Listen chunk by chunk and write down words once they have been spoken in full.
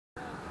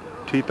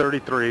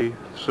T-33,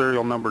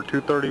 serial number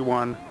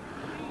 231,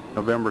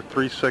 November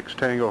 36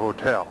 Tango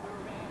Hotel.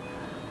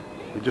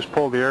 We just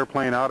pulled the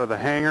airplane out of the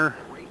hangar.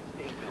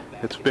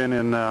 It's been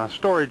in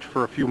storage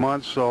for a few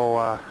months, so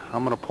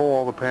I'm going to pull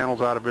all the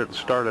panels out of it and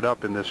start it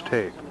up in this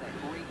tape.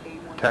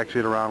 Taxi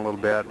it around a little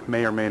bit,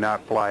 may or may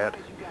not fly it.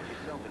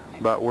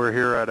 But we're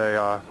here at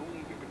a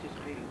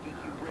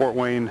Fort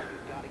Wayne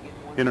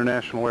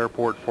International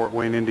Airport, Fort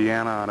Wayne,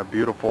 Indiana, on a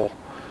beautiful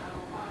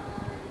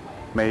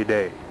May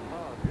day.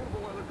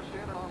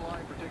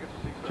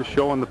 Just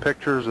showing the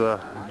pictures,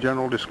 a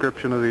general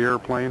description of the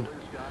airplane,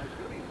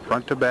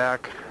 front to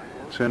back.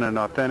 It's in an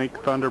authentic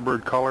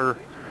Thunderbird color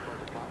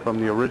from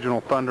the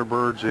original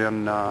Thunderbirds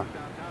in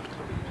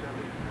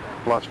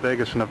Las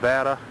Vegas,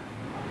 Nevada.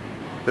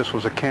 This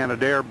was a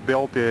Canadair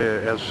built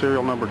as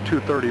serial number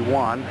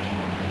 231.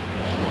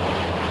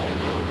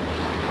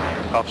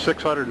 Of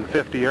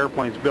 650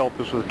 airplanes built,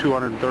 this was the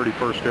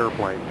 231st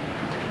airplane.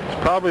 It's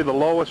probably the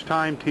lowest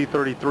time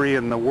T-33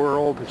 in the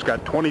world. It's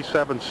got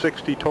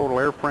 2760 total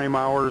airframe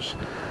hours.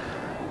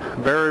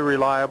 Very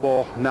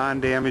reliable,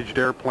 non-damaged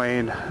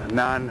airplane,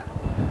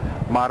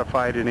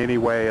 non-modified in any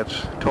way.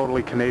 It's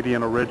totally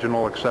Canadian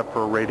original except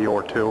for a radio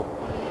or two.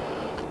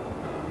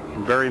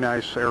 Very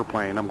nice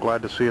airplane. I'm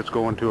glad to see it's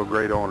going to a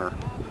great owner.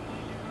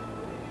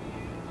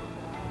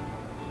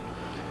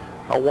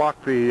 I'll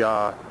walk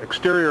the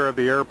exterior of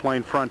the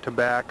airplane front to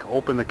back,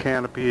 open the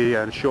canopy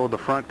and show the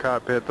front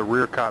cockpit, the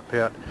rear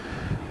cockpit,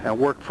 and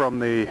work from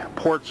the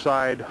port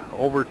side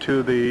over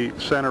to the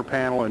center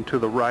panel and to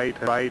the right,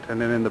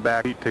 and then in the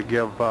back to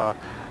give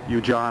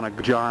you, John, a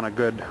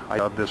good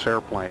idea of this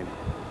airplane.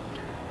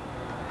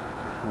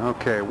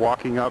 Okay,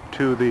 walking up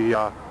to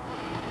the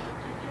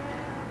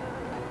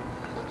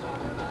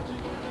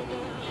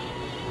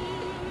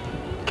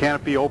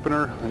canopy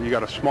opener, and you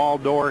got a small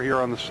door here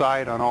on the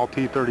side on all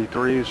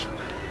T-33s.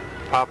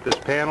 Pop this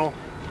panel,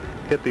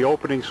 hit the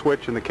opening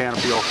switch, and the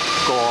canopy will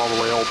go all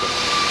the way open.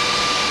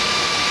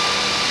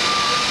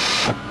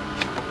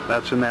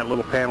 That's in that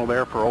little panel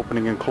there for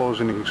opening and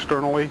closing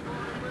externally.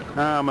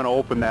 I'm going to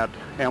open that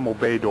ammo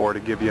bay door to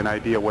give you an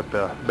idea what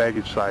the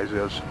baggage size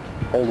is.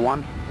 Hold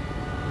one.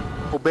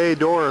 The bay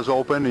door is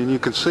open, and you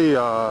can see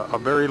a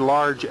very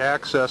large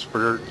access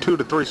for 2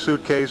 to 3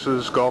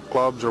 suitcases, golf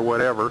clubs, or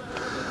whatever.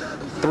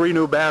 3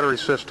 new battery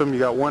system. You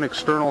got 1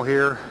 external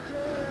here,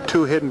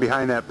 2 hidden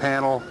behind that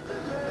panel,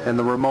 and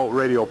the remote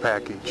radio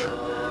package.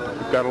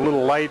 You've got a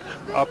little light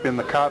up in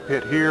the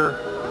cockpit here.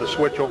 The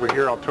switch over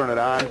here, I'll turn it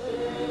on.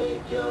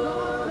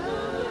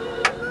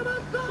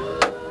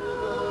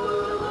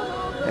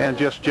 And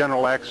just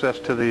general access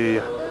to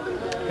the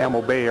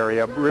ammo bay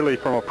area. Really,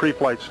 from a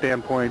pre-flight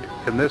standpoint,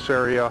 in this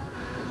area,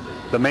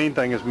 the main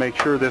thing is make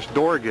sure this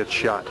door gets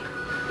shut.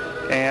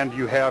 And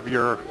you have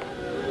your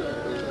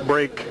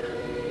brake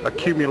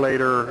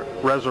accumulator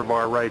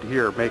reservoir right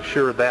here. Make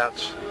sure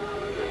that's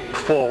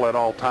full at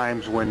all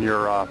times when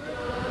you're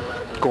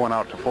going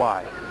out to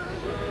fly.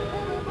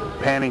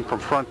 Panning from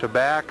front to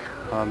back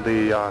on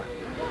the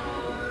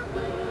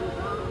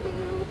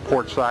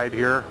port side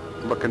here,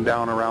 looking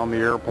down around the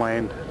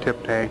airplane,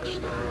 tip tanks.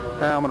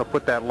 And I'm going to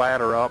put that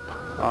ladder up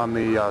on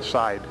the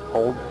side.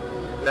 Hold.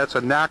 That's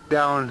a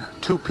knockdown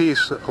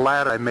 2-piece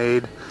ladder I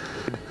made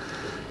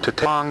to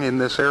tong in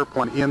this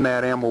airplane in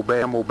that ammo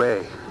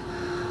bay.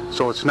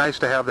 So it's nice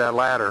to have that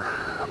ladder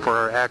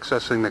for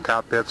accessing the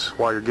cockpits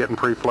while you're getting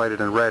pre-flighted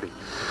and ready.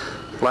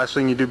 Last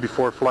thing you do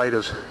before flight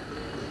is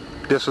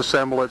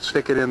disassemble it,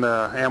 stick it in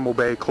the ammo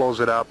bay, close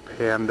it up,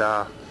 and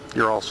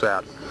you're all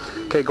set.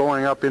 Okay,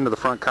 going up into the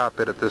front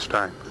cockpit at this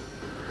time.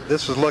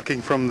 This is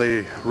looking from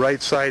the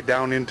right side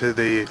down into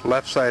the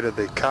left side of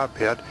the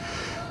cockpit.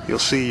 You'll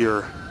see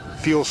your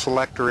fuel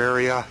selector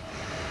area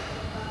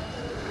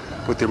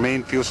with your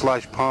main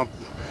fuselage pump,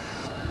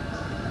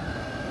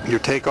 your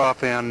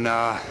takeoff and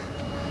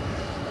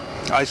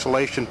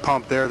isolation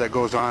pump there that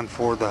goes on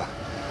for the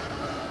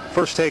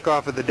first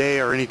takeoff of the day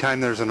or anytime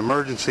there's an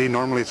emergency.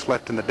 Normally it's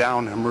left in the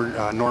down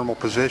normal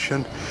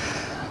position.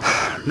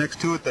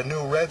 Next to it, the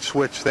new red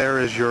switch there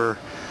is your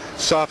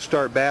soft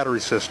start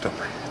battery system.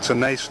 It's a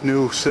nice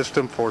new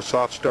system for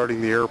soft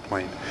starting the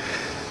airplane.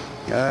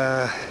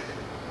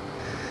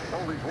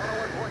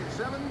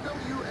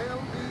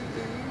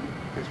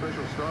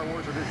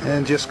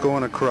 And just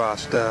going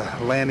across, the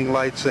landing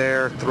lights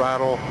there,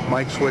 throttle,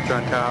 mic switch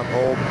on top,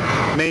 hold.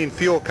 Main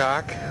fuel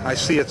cock, I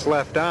see it's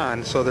left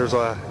on, so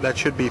that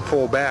should be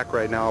full back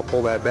right now. I'll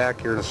pull that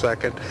back here in a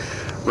second.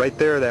 Right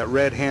there, that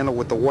red handle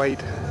with the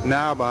white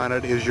knob on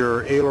it is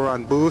your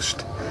aileron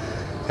boost,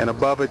 and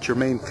above it your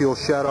main fuel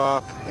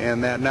shutoff,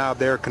 and that knob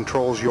there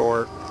controls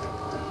your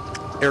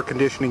air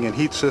conditioning and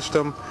heat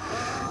system,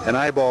 an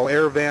eyeball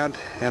air vent,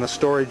 and a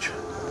storage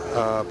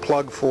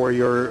plug for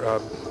your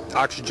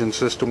oxygen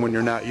system when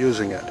you're not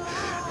using it.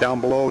 Down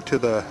below to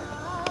the,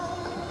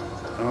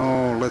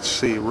 let's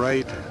see,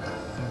 right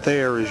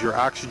there is your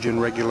oxygen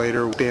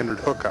regulator, standard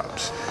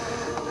hookups.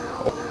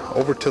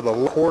 Over to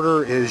the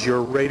quarter is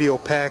your radio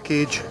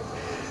package,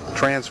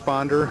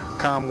 transponder,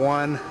 COM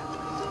 1,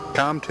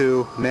 COM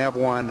 2, NAV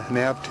 1,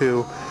 NAV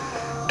 2,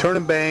 turn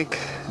and bank,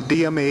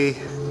 DME,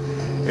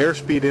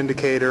 airspeed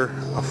indicator,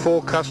 a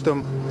full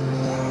custom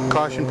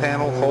caution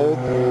panel hold,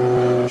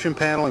 caution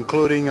panel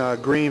including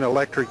green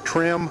electric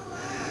trim,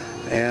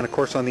 and of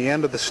course on the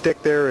end of the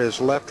stick there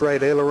is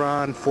left-right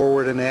aileron,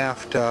 forward and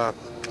aft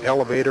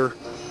elevator.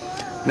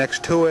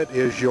 Next to it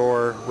is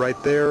right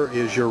there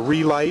is your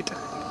relight.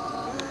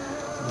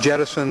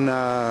 Jettison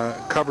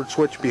covered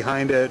switch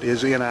behind it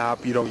is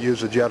in-op. You don't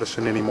use the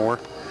jettison anymore.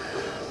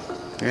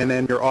 And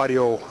then your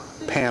audio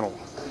panel.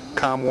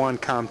 COM1,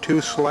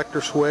 COM2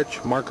 selector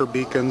switch, marker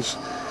beacons,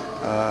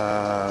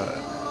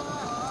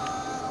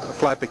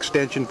 flap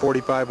extension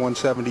 45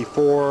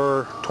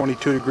 174,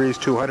 22 degrees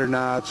 200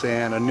 knots,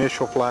 and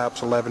initial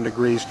flaps 11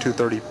 degrees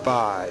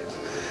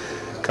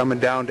 235. Coming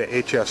down to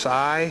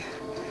HSI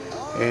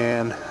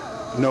and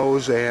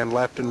nose and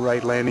left and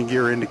right landing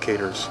gear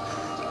indicators.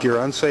 Gear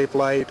unsafe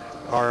light,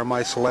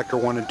 RMI selector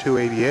 1 and 2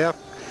 ADF,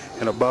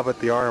 and above it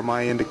the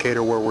RMI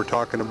indicator where we're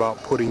talking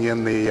about putting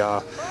in the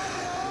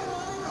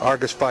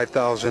Argus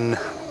 5000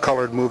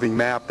 colored moving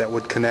map that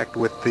would connect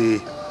with the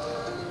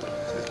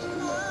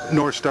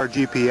North Star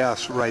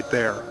GPS right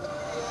there.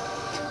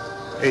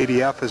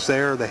 ADF is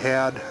there, the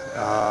head,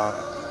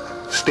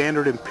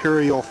 standard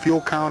Imperial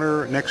fuel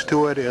counter. Next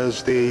to it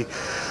is the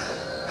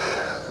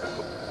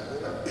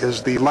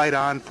light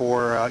on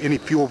for any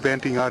fuel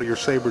venting out of your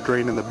saber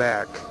drain in the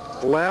back.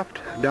 Left,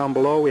 down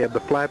below, we have the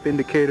flap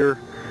indicator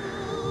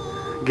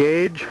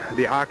gauge,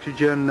 the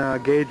oxygen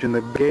gauge, and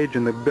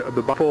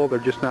the full, they're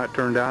just not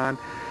turned on,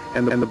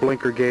 and the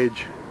blinker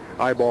gauge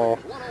eyeball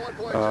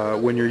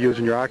when you're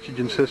using your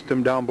oxygen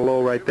system. Down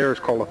below right there is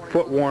called a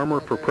foot warmer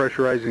for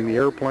pressurizing the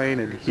airplane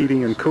and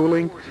heating and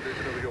cooling.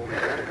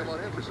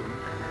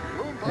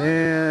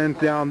 And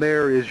down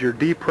there is your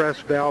depress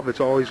valve. It's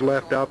always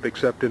left up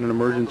except in an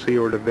emergency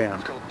or to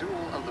vent.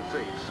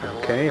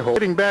 Okay,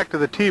 getting back to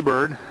the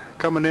T-Bird,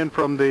 coming in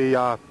from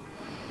the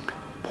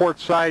port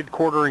side,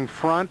 quartering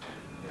front.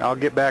 I'll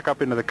get back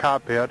up into the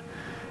cockpit.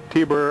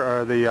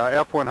 T-Bird, the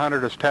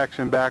F-100 is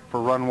taxiing back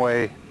for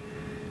runway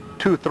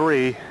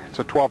 23. It's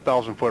a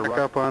 12,000 foot run.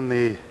 Up on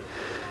the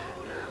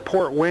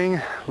port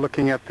wing,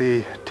 looking at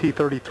the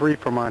T-33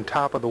 from on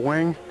top of the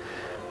wing,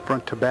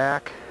 front to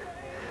back.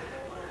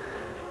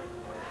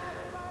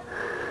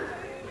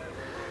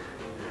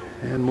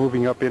 And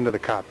moving up into the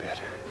cockpit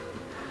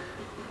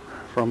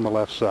from the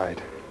left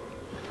side.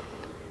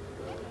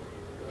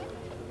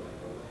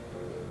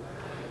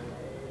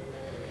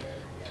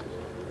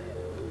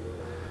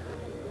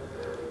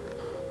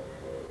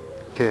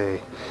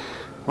 Okay,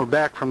 we're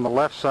back from the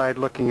left side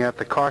looking at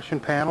the caution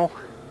panel,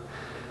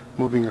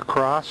 moving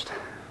across,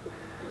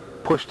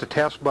 push the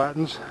test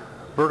buttons,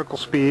 vertical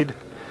speed,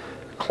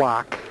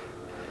 clock.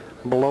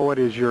 Below it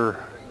is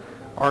your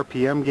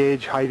RPM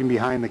gauge hiding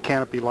behind the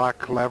canopy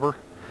lock lever,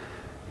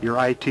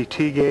 your ITT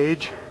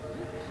gauge,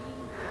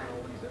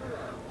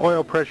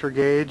 oil pressure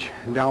gauge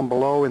down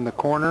below in the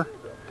corner,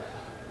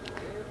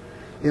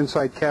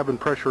 inside cabin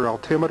pressure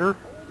altimeter,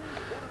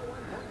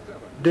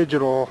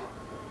 digital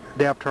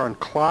adapter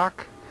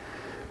clock,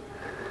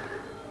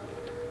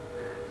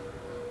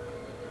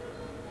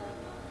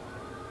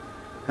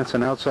 that's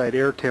an outside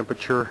air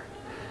temperature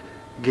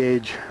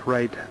gauge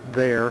right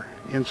there,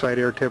 inside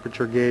air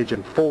temperature gauge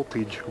and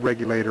voltage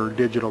regulator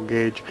digital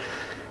gauge,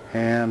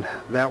 and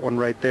that one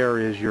right there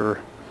is your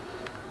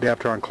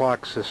adapter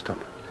clock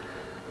system.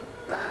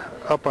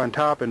 Up on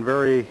top, and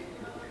very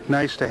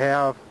nice to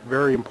have,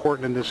 very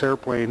important in this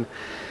airplane,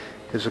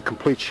 is a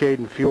complete shade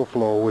and fuel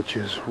flow, which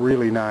is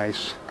really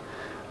nice.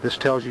 This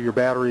tells you your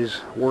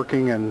battery's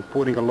working and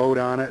putting a load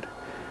on it,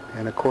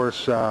 and of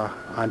course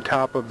on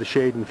top of the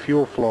shade and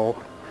fuel flow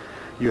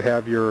you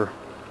have your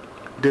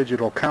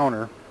digital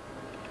counter,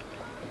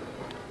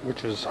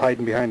 which is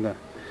hiding behind the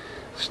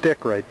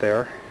stick right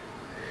there,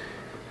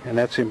 and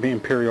that's in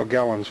imperial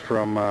gallons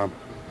from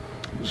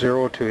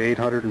 0 to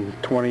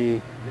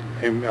 820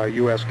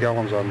 US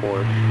gallons on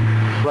board.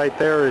 Right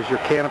there is your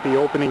canopy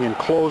opening and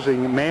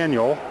closing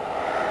manual.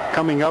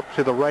 Coming up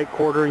to the right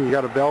quartering, you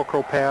got a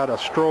Velcro pad, a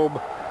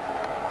strobe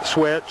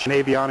switch, an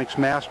avionics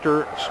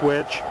master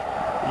switch,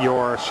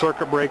 your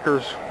circuit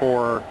breakers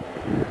for,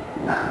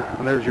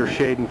 there's your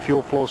shade and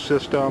fuel flow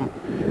system,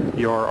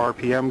 your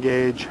RPM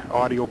gauge,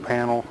 audio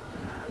panel,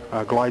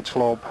 glide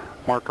slope,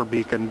 marker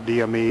beacon,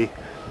 DME,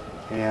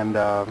 and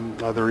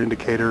other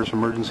indicators,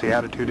 emergency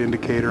attitude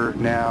indicator,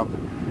 nav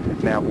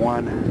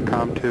 1,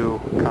 COM2,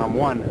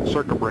 COM1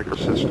 circuit breaker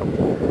system.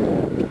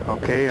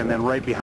 Okay, and then right behind